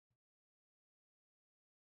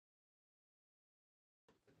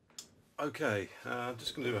Okay, I'm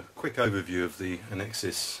just going to do a quick overview of the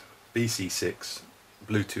innexxis BC7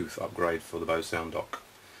 Bluetooth upgrade for the Bose SoundDock.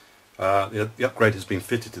 The upgrade has been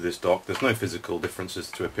fitted to this dock. There's no physical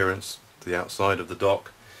differences to appearance to the outside of the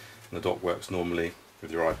dock, and the dock works normally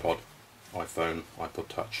with your iPod, iPhone, iPod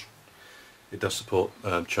Touch. It does support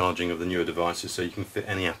charging of the newer devices, so you can fit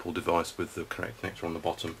any Apple device with the correct connector on the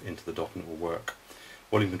bottom into the dock and it will work.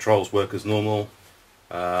 Volume controls work as normal.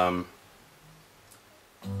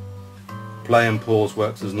 Play and pause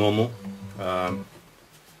works as normal, and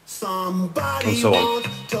so on.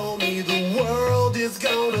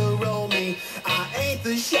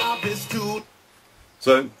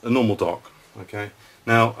 So a normal dock. Okay.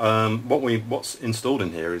 Now what's installed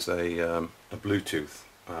in here is a Bluetooth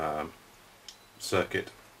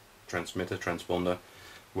circuit transmitter transponder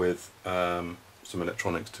with some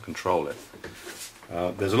electronics to control it.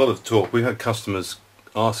 There's a lot of talk. We've had customers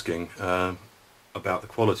asking about the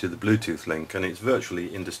quality of the Bluetooth link, and it's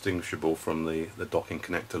virtually indistinguishable from the docking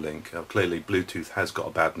connector link. Clearly Bluetooth has got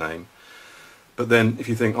a bad name, but then if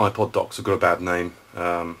you think iPod docks have got a bad name,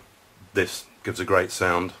 this gives a great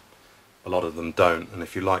sound. A lot of them don't, and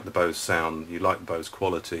if you like the Bose sound, you like the Bose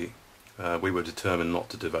quality, we were determined not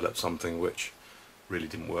to develop something which really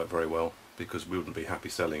didn't work very well, because we wouldn't be happy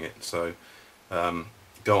selling it. So go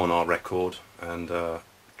on our record and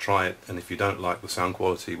try it, and if you don't like the sound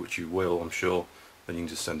quality, which you will, I'm sure, then you can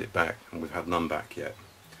just send it back, and we've had none back yet.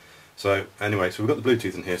 So anyway, so we've got the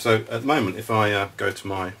Bluetooth in here. So at the moment, if I go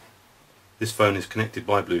to this phone is connected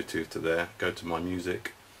by Bluetooth to there, go to my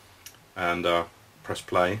music and press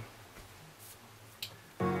play,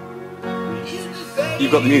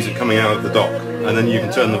 you've got the music coming out of the dock, and then you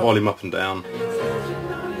can turn the volume up and down,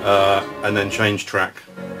 and then change track,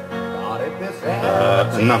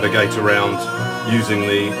 and navigate around using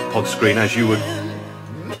the pod screen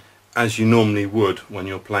as you normally would when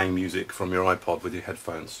you're playing music from your iPod with your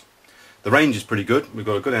headphones. The range is pretty good. We've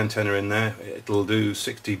got a good antenna in there. It'll do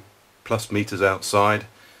 60 plus meters outside.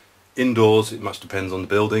 Indoors it much depends on the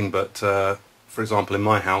building, but for example in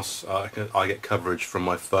my house I get coverage from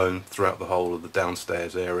my phone throughout the whole of the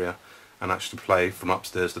downstairs area, and actually play from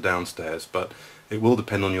upstairs to downstairs. But it will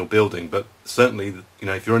depend on your building, but certainly, you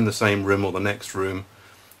know, if you're in the same room or the next room,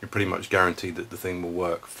 you're pretty much guaranteed that the thing will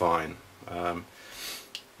work fine.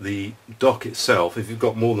 The dock itself, if you've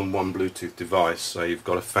got more than one Bluetooth device, so you've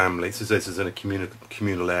got a family, so this is in a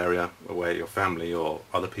communal area where your family or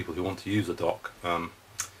other people who want to use the dock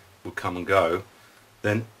will come and go,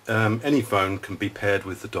 then any phone can be paired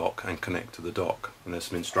with the dock and connect to the dock. And there's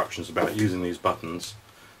some instructions about using these buttons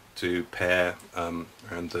to pair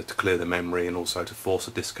and to clear the memory, and also to force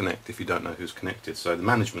a disconnect if you don't know who's connected. So the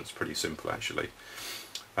management's pretty simple actually.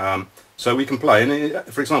 So we can play, and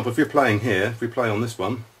for example if you're playing here, if we play on this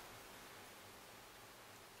one,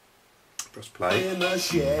 press play,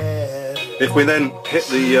 if we then hit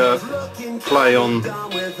the play on,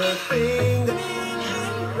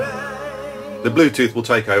 the Bluetooth will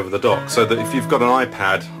take over the dock, so that if you've got an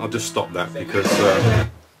iPad, I'll just stop that, because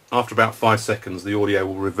after about 5 seconds the audio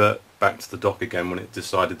will revert back to the dock again when it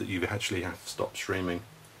decided that you actually have to stop streaming.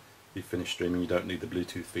 You've finished streaming, you don't need the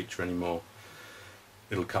Bluetooth feature anymore.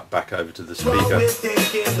 It'll cut back over to the speaker.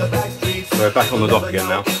 So back on the dock again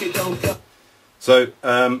now. So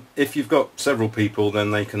if you've got several people,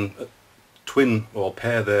 then they can twin or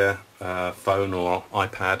pair their phone or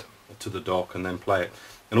iPad to the dock and then play it.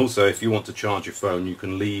 And also if you want to charge your phone, you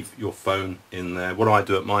can leave your phone in there. What I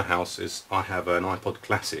do at my house is I have an iPod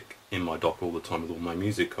Classic in my dock all the time with all my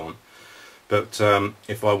music on. But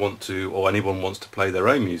if I want to, or anyone wants to play their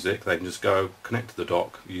own music, they can just go connect to the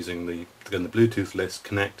dock using the Bluetooth list,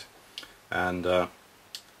 connect, and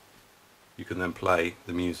you can then play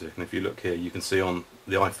the music. And if you look here, you can see on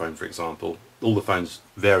the iPhone, for example, all the phones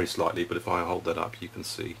vary slightly, but if I hold that up, you can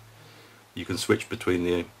see, you can switch between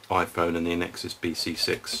the iPhone and the innexxis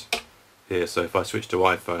BC7 here. So if I switch to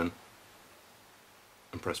iPhone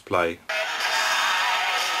and press play,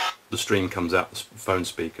 the stream comes out the phone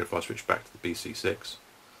speaker. If I switch back to the BC7,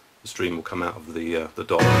 the stream will come out of the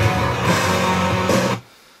dock.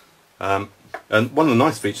 And one of the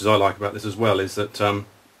nice features I like about this as well is that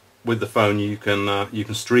with the phone you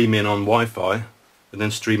can stream in on Wi-Fi and then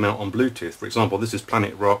stream out on Bluetooth. For example, this is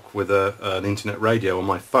Planet Rock with an internet radio on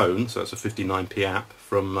my phone, so it's a 59p app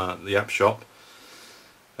from the app shop.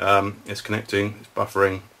 It's connecting, it's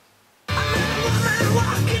buffering.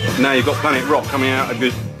 Now you've got Planet Rock coming out of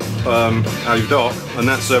your dock, and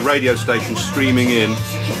that's a radio station streaming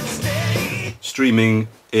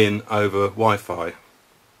in over Wi-Fi.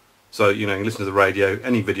 So you know, you can listen to the radio,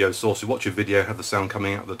 any video source, you watch a video, have the sound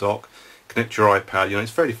coming out of the dock, connect your iPad. You know,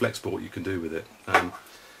 it's fairly flexible what you can do with it.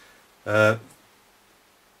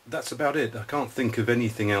 That's about it. I can't think of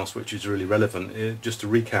anything else which is really relevant. Just to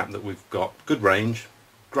recap, that we've got good range,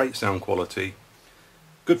 great sound quality,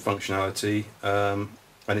 good functionality, and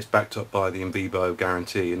it's backed up by the Invibo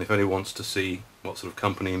guarantee. And if anyone wants to see what sort of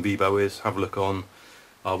company Invibo is, have a look on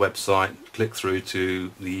our website, click through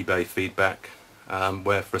to the eBay feedback,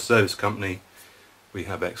 where for a service company we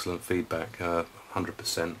have excellent feedback,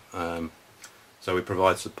 100%. So we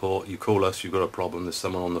provide support. You call us, you've got a problem, there's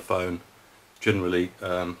someone on the phone. Generally,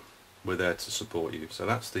 we're there to support you. So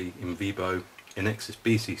that's the Invibo innexxis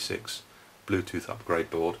BC6 Bluetooth upgrade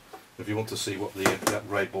board. If you want to see what the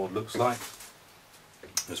upgrade board looks like,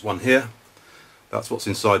 there's one here. That's what's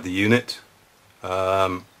inside the unit.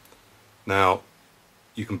 Now,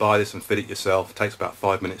 you can buy this and fit it yourself. It takes about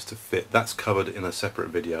 5 minutes to fit. That's covered in a separate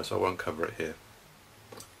video, so I won't cover it here.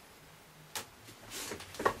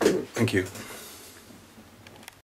 Thank you.